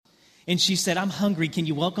And she said, I'm hungry. Can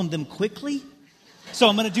you welcome them quickly? So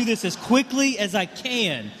I'm going to do this as quickly as I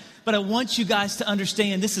can. But I want you guys to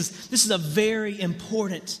understand this is a very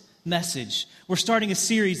important message. We're starting a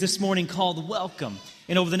series this morning called Welcome.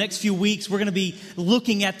 And over the next few weeks, we're going to be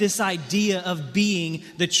looking at this idea of being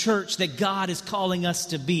the church that God is calling us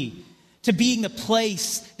to be being the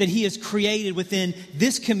place that He has created within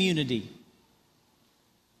this community.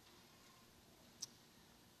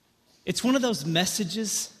 It's one of those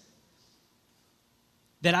messages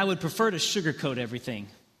that I would prefer to sugarcoat everything.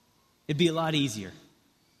 It'd be a lot easier.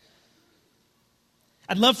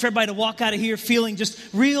 I'd love for everybody to walk out of here feeling just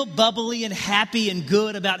real bubbly and happy and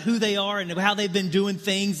good about who they are and how they've been doing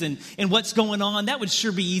things and what's going on. That would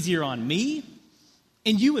sure be easier on me.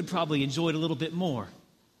 And you would probably enjoy it a little bit more.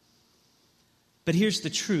 But here's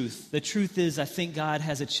the truth. The truth is, I think God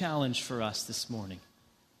has a challenge for us this morning.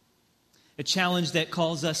 A challenge that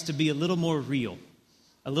calls us to be a little more real,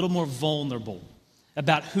 a little more vulnerable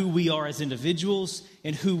about who we are as individuals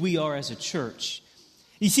and who we are as a church.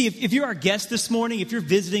 You see, if you're our guest this morning, if you're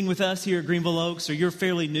visiting with us here at Greenville Oaks, or you're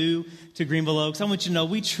fairly new to Greenville Oaks, I want you to know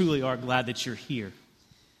we truly are glad that you're here.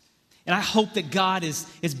 And I hope that God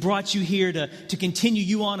has brought you here to continue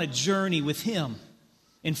you on a journey with Him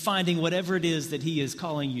in finding whatever it is that He is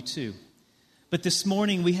calling you to. But this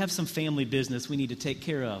morning, we have some family business we need to take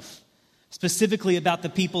care of, specifically about the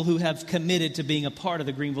people who have committed to being a part of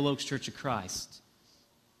the Greenville Oaks Church of Christ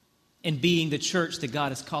and being the church that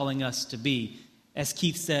God is calling us to be. As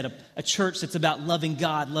Keith said, a church that's about loving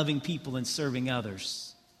God, loving people, and serving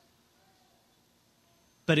others.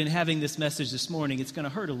 But in having this message this morning, it's going to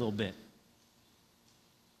hurt a little bit.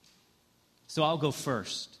 So I'll go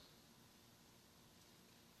first.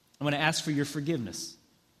 I'm going to ask for your forgiveness.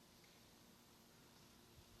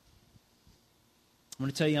 I'm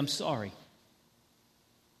going to tell you I'm sorry.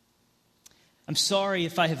 I'm sorry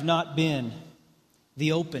if I have not been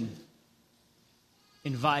the open,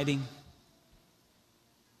 inviting,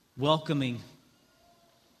 welcoming,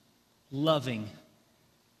 loving,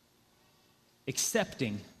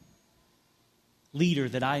 accepting leader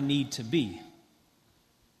that I need to be.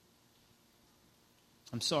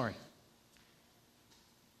 I'm sorry.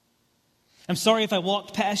 I'm sorry if I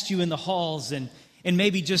walked past you in the halls and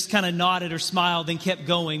maybe just kind of nodded or smiled and kept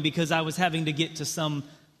going because I was having to get to some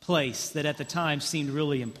place that at the time seemed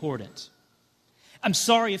really important. I'm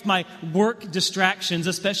sorry if my work distractions,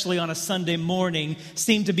 especially on a Sunday morning,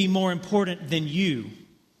 seemed to be more important than you.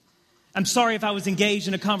 I'm sorry if I was engaged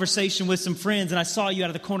in a conversation with some friends and I saw you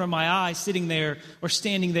out of the corner of my eye sitting there or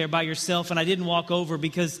standing there by yourself and I didn't walk over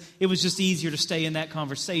because it was just easier to stay in that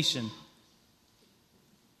conversation.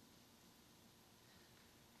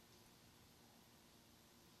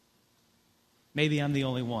 Maybe I'm the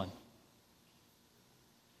only one.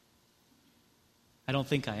 I don't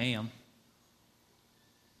think I am.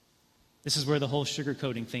 This is where the whole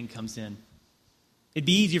sugarcoating thing comes in. It'd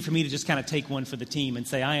be easier for me to just kind of take one for the team and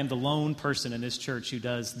say, I am the lone person in this church who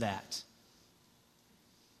does that.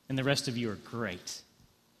 And the rest of you are great.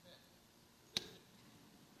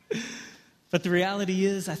 But the reality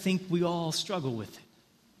is, I think we all struggle with it.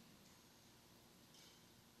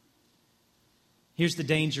 Here's the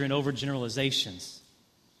danger in overgeneralizations.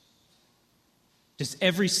 Does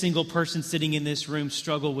every single person sitting in this room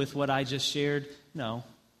struggle with what I just shared? No.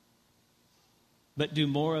 But do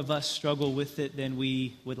more of us struggle with it than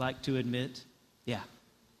we would like to admit? Yeah.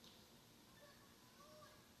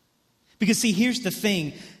 Because see, here's the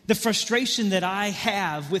thing. The frustration that I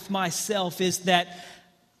have with myself is that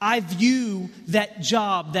I view that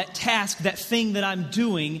job, that task, that thing that I'm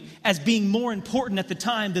doing as being more important at the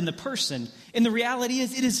time than the person. And the reality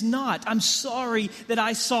is, it is not. I'm sorry that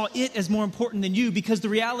I saw it as more important than you, because the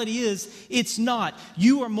reality is, it's not.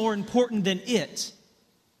 You are more important than it.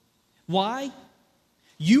 Why?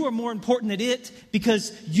 You are more important than it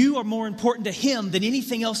because you are more important to Him than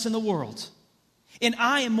anything else in the world. And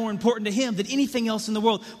I am more important to Him than anything else in the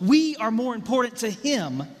world. We are more important to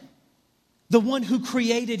Him, the one who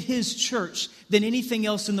created His church, than anything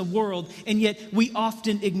else in the world. And yet we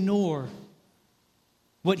often ignore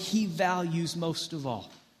what He values most of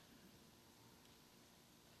all: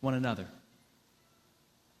 one another.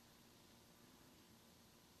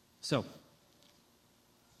 So,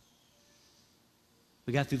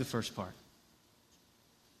 we got through the first part.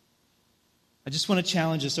 I just want to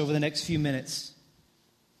challenge us over the next few minutes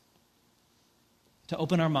to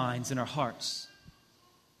open our minds and our hearts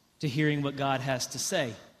to hearing what God has to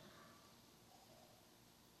say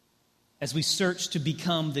as we search to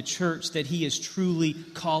become the church that He is truly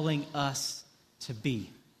calling us to be.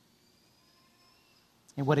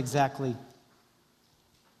 And what exactly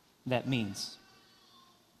that means.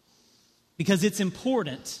 because it's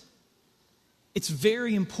important. It's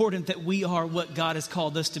very important that we are what God has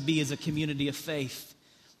called us to be as a community of faith,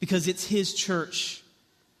 because it's His church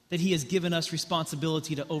that He has given us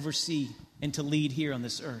responsibility to oversee and to lead here on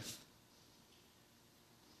this earth.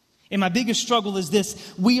 And my biggest struggle is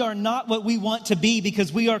this: we are not what we want to be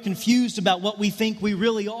because we are confused about what we think we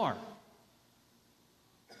really are.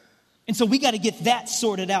 And so we got to get that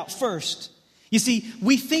sorted out first. You see,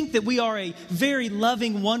 we think that we are a very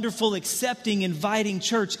loving, wonderful, accepting, inviting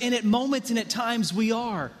church. And at moments and at times we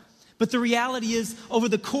are. But the reality is, over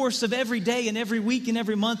the course of every day and every week and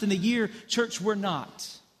every month and the year, church, we're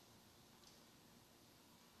not.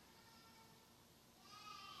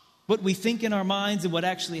 What we think in our minds and what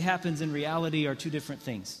actually happens in reality are two different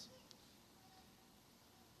things.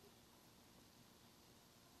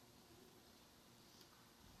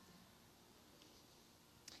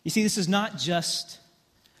 You see, this is not just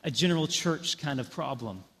a general church kind of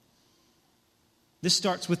problem. This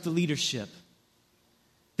starts with the leadership.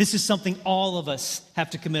 This is something all of us have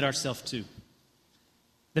to commit ourselves to.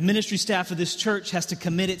 The ministry staff of this church has to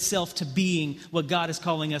commit itself to being what God is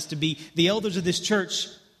calling us to be. The elders of this church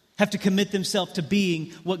have to commit themselves to being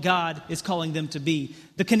what God is calling them to be.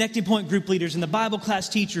 The Connecting Point group leaders and the Bible class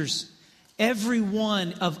teachers, every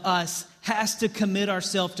one of us has to commit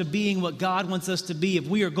ourselves to being what God wants us to be if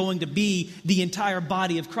we are going to be the entire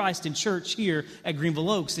body of Christ in church here at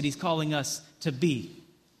Greenville Oaks that He's calling us to be.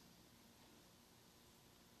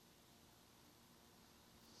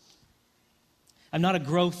 I'm not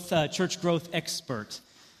a church growth expert,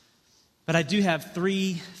 but I do have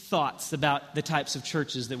 3 thoughts about the types of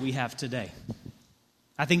churches that we have today.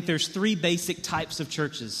 I think there's 3 basic types of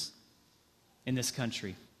churches in this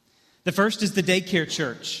country. The first is the daycare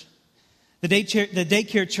church. The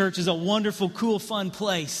daycare church is a wonderful, cool, fun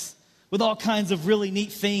place with all kinds of really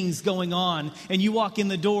neat things going on. And you walk in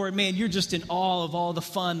the door and, man, you're just in awe of all the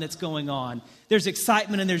fun that's going on. There's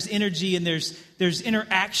excitement and there's energy and there's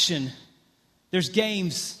interaction. There's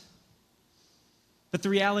games. But the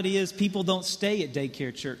reality is people don't stay at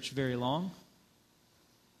daycare church very long.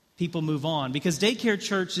 People move on because daycare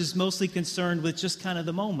church is mostly concerned with just kind of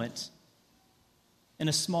the moment in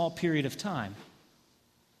a small period of time.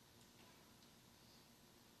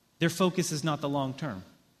 Their focus is not the long term.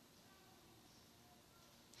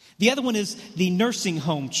 The other one is the nursing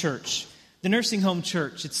home church. The nursing home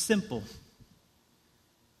church, it's simple.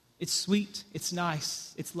 It's sweet, it's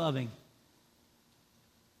nice, it's loving.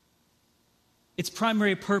 Its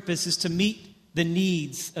primary purpose is to meet the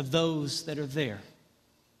needs of those that are there.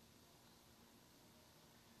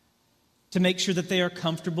 To make sure that they are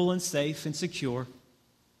comfortable and safe and secure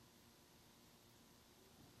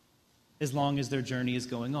as long as their journey is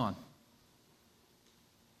going on.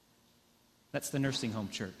 That's the nursing home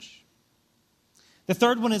church. The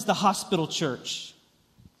third one is the hospital church.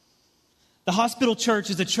 The hospital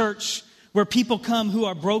church is a church where people come who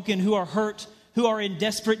are broken, who are hurt, who are in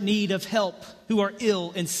desperate need of help, who are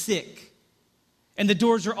ill and sick. And the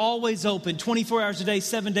doors are always open, 24 hours a day,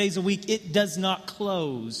 7 days a week. It does not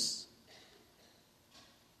close.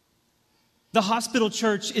 The hospital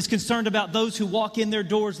church is concerned about those who walk in their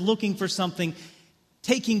doors looking for something,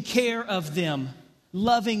 taking care of them,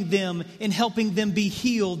 loving them, and helping them be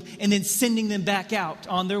healed, and then sending them back out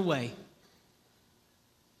on their way.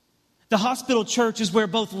 The hospital church is where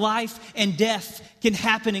both life and death can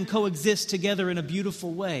happen and coexist together in a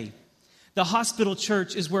beautiful way. The hospital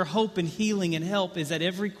church is where hope and healing and help is at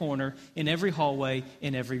every corner, in every hallway,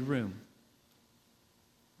 in every room.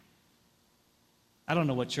 I don't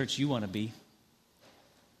know what church you want to be.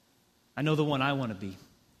 I know the one I want to be.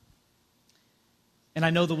 And I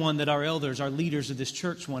know the one that our elders, our leaders of this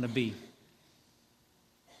church want to be.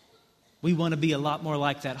 We want to be a lot more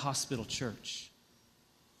like that hospital church.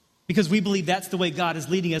 Because we believe that's the way God is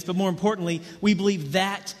leading us. But more importantly, we believe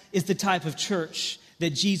that is the type of church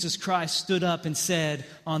that Jesus Christ stood up and said,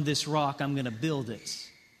 on this rock, I'm going to build it.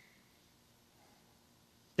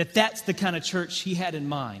 That's the kind of church He had in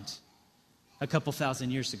mind a couple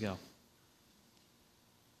thousand years ago.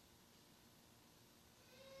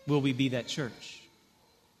 Will we be that church?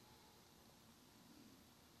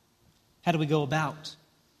 How do we go about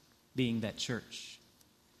being that church?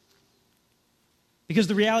 Because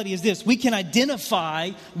the reality is this: we can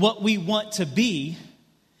identify what we want to be,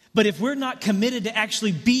 but if we're not committed to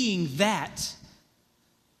actually being that,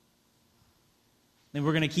 then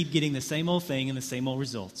we're going to keep getting the same old thing and the same old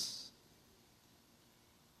results.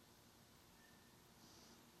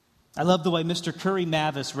 I love the way Mr. Curry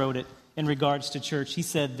Mavis wrote it in regards to church. He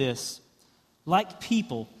said this: like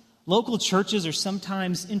people, local churches are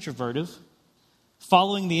sometimes introvertive,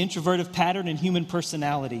 following the introvertive pattern in human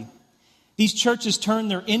personality. These churches turn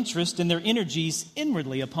their interest and their energies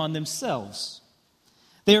inwardly upon themselves.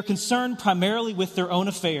 They are concerned primarily with their own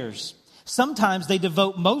affairs. Sometimes they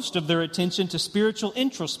devote most of their attention to spiritual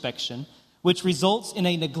introspection, which results in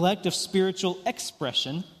a neglect of spiritual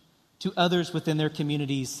expression to others within their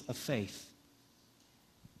communities of faith.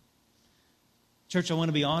 Church, I want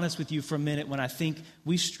to be honest with you for a minute when I think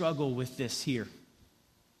we struggle with this here.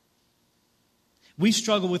 We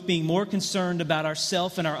struggle with being more concerned about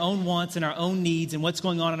ourselves and our own wants and our own needs and what's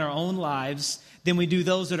going on in our own lives than we do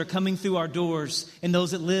those that are coming through our doors and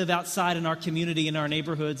those that live outside in our community, in our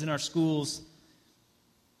neighborhoods, in our schools,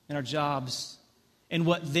 in our jobs, and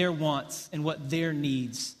what their wants and what their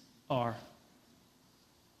needs are.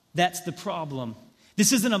 That's the problem.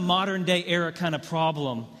 This isn't a modern day era kind of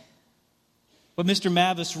problem. What Mr.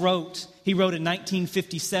 Mavis wrote, he wrote in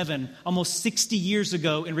 1957, almost 60 years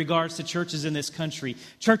ago in regards to churches in this country.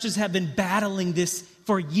 Churches have been battling this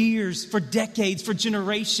for years, for decades, for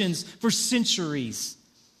generations, for centuries.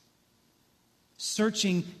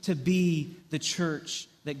 Searching to be the church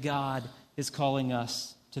that God is calling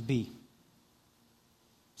us to be.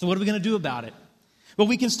 So what are we going to do about it? Well,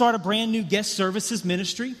 we can start a brand new guest services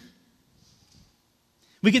ministry.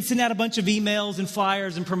 We could send out a bunch of emails and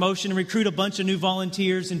flyers and promotion and recruit a bunch of new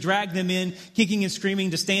volunteers and drag them in, kicking and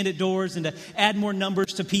screaming, to stand at doors and to add more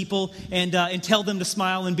numbers to people and tell them to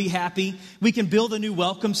smile and be happy. We can build a new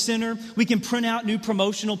welcome center. We can print out new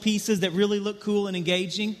promotional pieces that really look cool and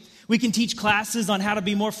engaging. We can teach classes on how to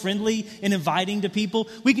be more friendly and inviting to people.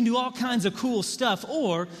 We can do all kinds of cool stuff.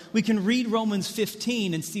 Or we can read Romans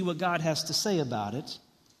 15 and see what God has to say about it.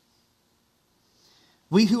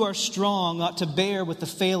 We who are strong ought to bear with the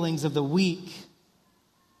failings of the weak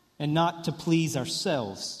and not to please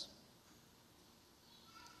ourselves.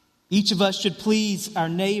 Each of us should please our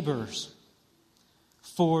neighbors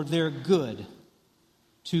for their good,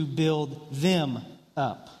 to build them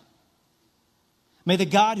up. May the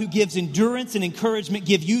God who gives endurance and encouragement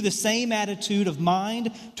give you the same attitude of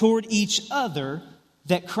mind toward each other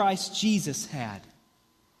that Christ Jesus had.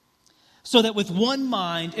 So that with one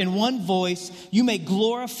mind and one voice, you may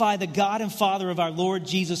glorify the God and Father of our Lord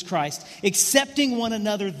Jesus Christ, accepting one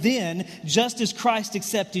another then, just as Christ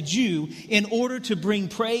accepted you, in order to bring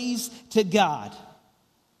praise to God.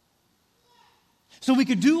 So we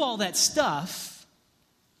could do all that stuff,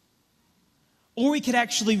 or we could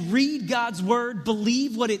actually read God's word,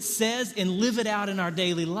 believe what it says, and live it out in our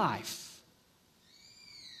daily life.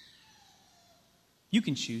 You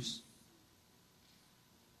can choose.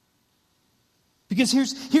 Because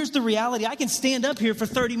here's the reality. I can stand up here for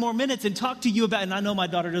 30 more minutes and talk to you about, and I know my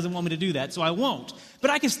daughter doesn't want me to do that, so I won't.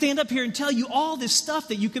 But I can stand up here and tell you all this stuff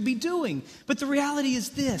that you could be doing. But the reality is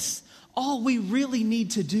this. All we really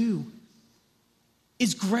need to do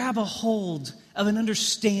is grab a hold of an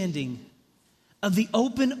understanding of the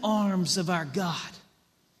open arms of our God,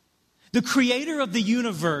 the creator of the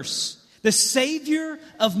universe, the savior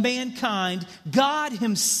of mankind, God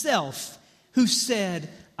himself, who said,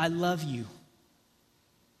 I love you.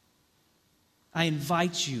 I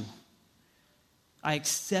invite you. I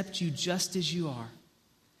accept you just as you are.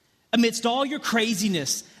 Amidst all your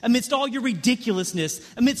craziness, amidst all your ridiculousness,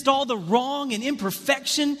 amidst all the wrong and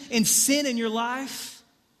imperfection and sin in your life.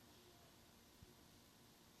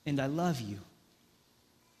 And I love you.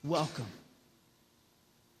 Welcome.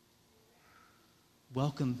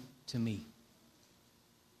 Welcome to me.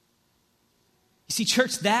 You see,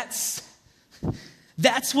 church, that's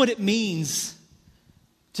what it means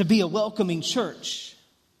to be a welcoming church.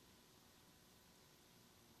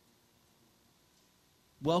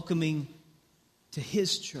 Welcoming to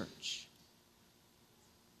his church.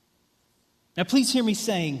 Now, please hear me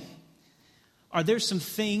saying, are there some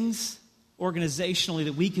things organizationally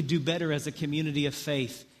that we could do better as a community of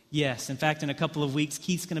faith? Yes. In fact, in a couple of weeks,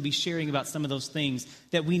 Keith's going to be sharing about some of those things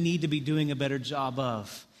that we need to be doing a better job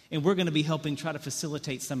of. And we're going to be helping try to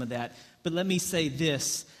facilitate some of that. But let me say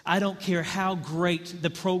this. I don't care how great the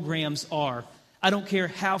programs are. I don't care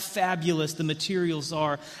how fabulous the materials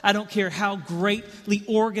are. I don't care how greatly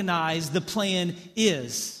organized the plan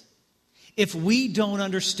is. If we don't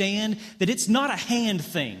understand that it's not a hand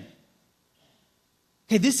thing.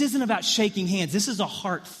 Okay, this isn't about shaking hands. This is a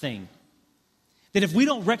heart thing. That if we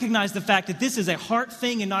don't recognize the fact that this is a heart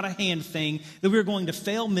thing and not a hand thing, that we're going to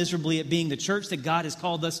fail miserably at being the church that God has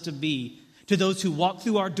called us to be, to those who walk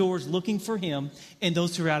through our doors looking for him and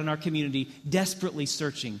those who are out in our community desperately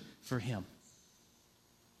searching for him.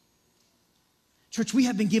 Church, we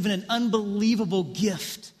have been given an unbelievable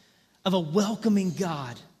gift of a welcoming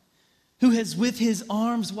God who has, with his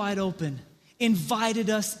arms wide open, invited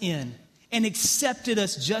us in and accepted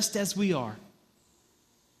us just as we are.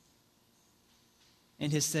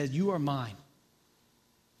 and has said, you are mine.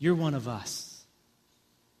 You're one of us.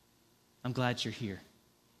 I'm glad you're here.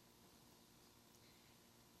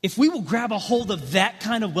 If we will grab a hold of that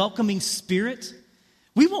kind of welcoming spirit,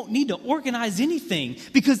 we won't need to organize anything,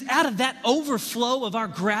 because out of that overflow of our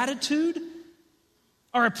gratitude,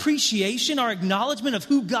 our appreciation, our acknowledgement of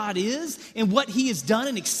who God is and what He has done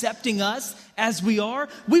in accepting us as we are,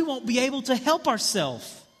 we won't be able to help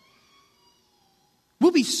ourselves.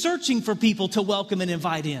 We'll be searching for people to welcome and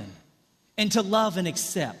invite in and to love and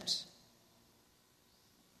accept.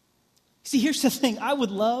 See, here's the thing. I would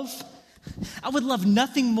love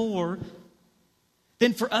nothing more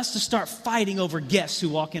than for us to start fighting over guests who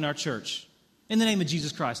walk in our church. In the name of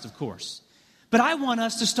Jesus Christ, of course. But I want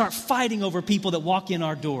us to start fighting over people that walk in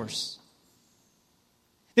our doors.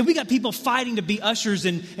 That we got people fighting to be ushers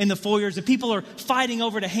in the foyers. That people are fighting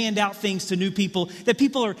over to hand out things to new people. That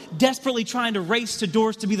people are desperately trying to race to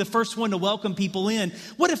doors to be the first one to welcome people in.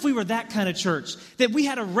 What if we were that kind of church? That we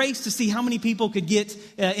had a race to see how many people could get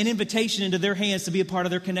an invitation into their hands to be a part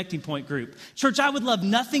of their Connecting Point group. Church, I would love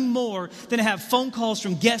nothing more than to have phone calls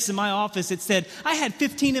from guests in my office that said, I had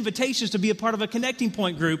 15 invitations to be a part of a Connecting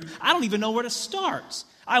Point group. I don't even know where to start.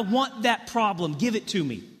 I want that problem. Give it to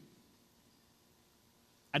me.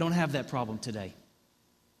 I don't have that problem today.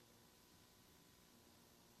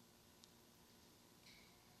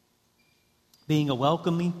 Being a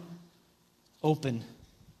welcoming, open,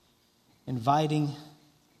 inviting,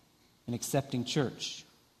 and accepting church.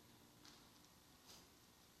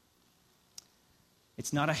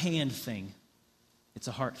 It's not a hand thing. It's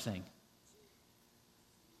a heart thing.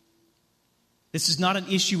 This is not an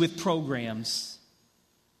issue with programs.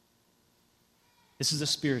 This is a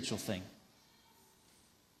spiritual thing.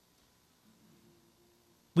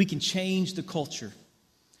 We can change the culture.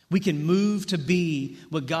 We can move to be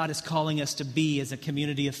what God is calling us to be as a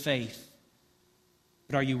community of faith.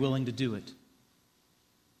 But are you willing to do it?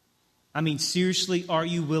 I mean, seriously, are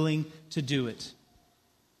you willing to do it?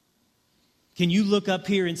 Can you look up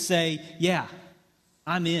here and say, yeah,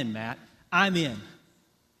 I'm in, Matt. I'm in.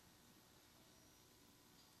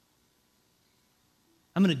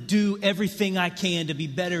 I'm going to do everything I can to be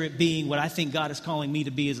better at being what I think God is calling me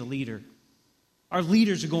to be as a leader. Our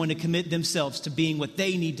leaders are going to commit themselves to being what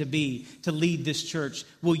they need to be to lead this church.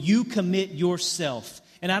 Will you commit yourself?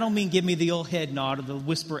 And I don't mean give me the old head nod or the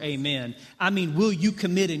whisper amen. I mean, will you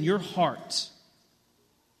commit in your heart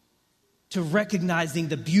to recognizing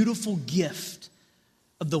the beautiful gift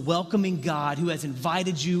of the welcoming God who has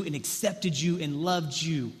invited you and accepted you and loved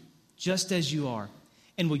you just as you are?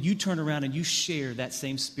 And will you turn around and you share that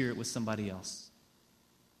same spirit with somebody else?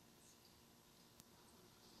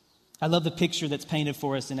 I love the picture that's painted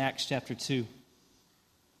for us in Acts chapter 2.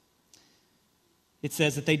 It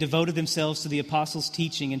says that they devoted themselves to the apostles'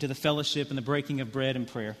 teaching and to the fellowship and the breaking of bread and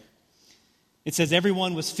prayer. It says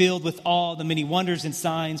everyone was filled with awe, the many wonders and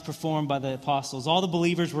signs performed by the apostles. All the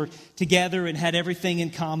believers were together and had everything in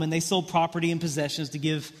common. They sold property and possessions to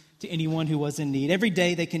give to anyone who was in need. Every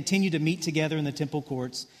day they continued to meet together in the temple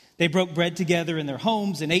courts. They broke bread together in their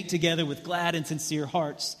homes and ate together with glad and sincere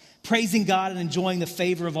hearts, praising God and enjoying the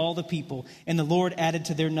favor of all the people. And the Lord added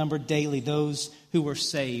to their number daily those who were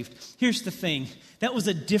saved. Here's the thing. That was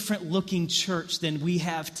a different looking church than we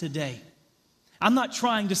have today. I'm not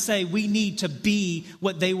trying to say we need to be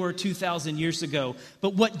what they were 2,000 years ago.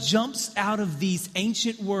 But what jumps out of these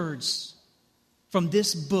ancient words from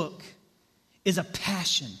this book is a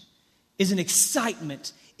passion, is an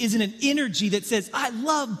excitement, is an energy that says, I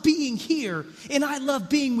love being here and I love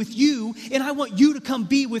being with you and I want you to come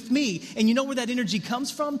be with me. And you know where that energy comes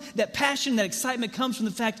from? That passion, that excitement comes from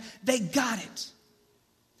the fact they got it.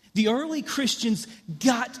 The early Christians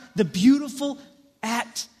got the beautiful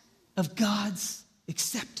act of God's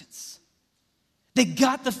acceptance. They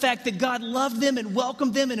got the fact that God loved them and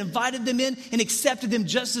welcomed them and invited them in and accepted them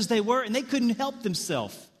just as they were, and they couldn't help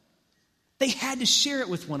themselves. They had to share it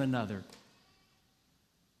with one another.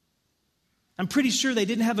 I'm pretty sure they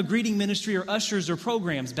didn't have a greeting ministry or ushers or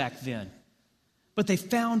programs back then. But they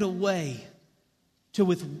found a way to,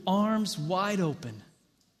 with arms wide open,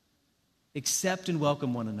 accept and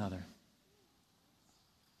welcome one another.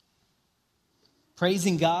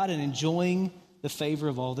 Praising God and enjoying the favor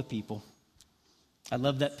of all the people. I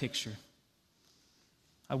love that picture.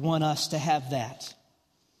 I want us to have that.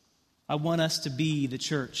 I want us to be the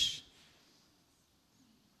church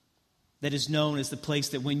that is known as the place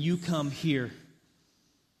that when you come here,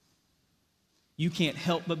 you can't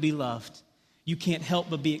help but be loved. You can't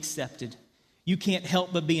help but be accepted. You can't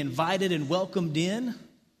help but be invited and welcomed in.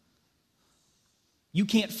 You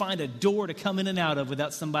can't find a door to come in and out of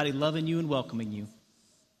without somebody loving you and welcoming you.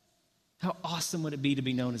 How awesome would it be to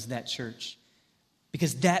be known as that church?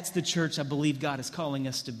 Because that's the church I believe God is calling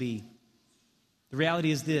us to be. The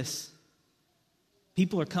reality is this: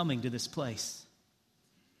 people are coming to this place.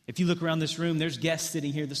 If you look around this room, there's guests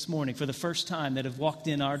sitting here this morning for the first time that have walked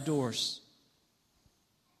in our doors.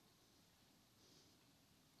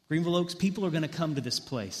 Greenville Oaks, people are going to come to this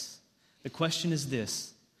place. The question is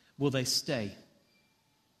this: will they stay?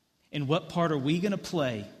 And what part are we going to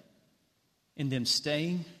play in them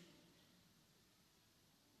staying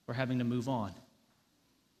or having to move on?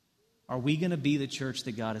 Are we going to be the church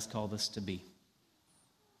that God has called us to be?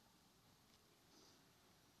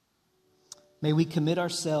 May we commit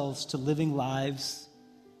ourselves to living lives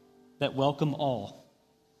that welcome all,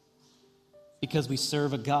 because we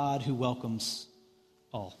serve a God who welcomes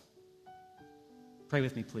all. Pray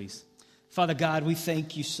with me, please. Father God, we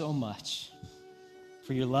thank you so much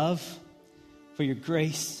for your love, for your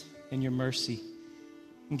grace, and your mercy.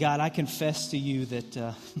 And God, I confess to you that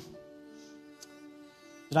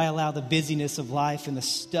that I allow the busyness of life and the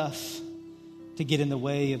stuff to get in the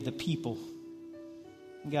way of the people.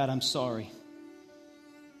 And God, I'm sorry.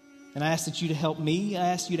 And I ask that you to help me. I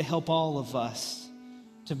ask you to help all of us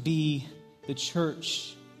to be the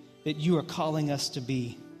church that you are calling us to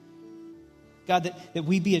be. God, that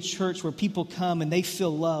we be a church where people come and they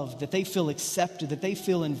feel loved, that they feel accepted, that they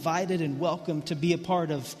feel invited and welcome to be a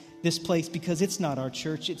part of this place, because it's not our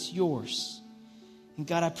church, it's yours. And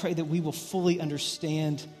God, I pray that we will fully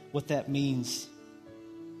understand what that means.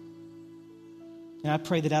 And I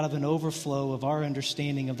pray that out of an overflow of our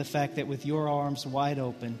understanding of the fact that with your arms wide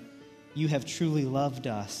open, you have truly loved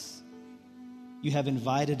us, you have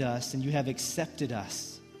invited us, and you have accepted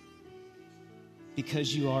us,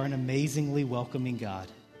 because you are an amazingly welcoming God.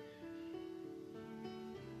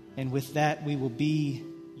 And with that, we will be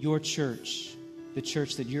your church, the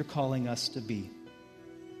church that you're calling us to be.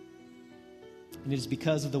 And it is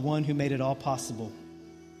because of the one who made it all possible,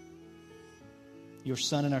 your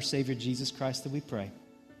Son and our Savior, Jesus Christ, that we pray.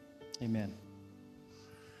 Amen.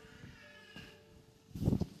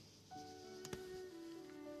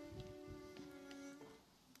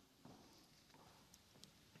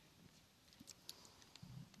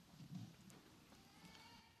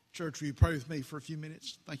 Church, will you pray with me for a few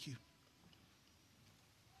minutes? Thank you.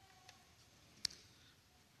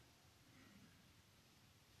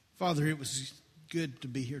 Father, it was good to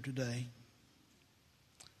be here today.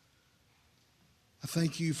 I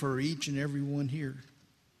thank you for each and every one here.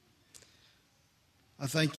 I thank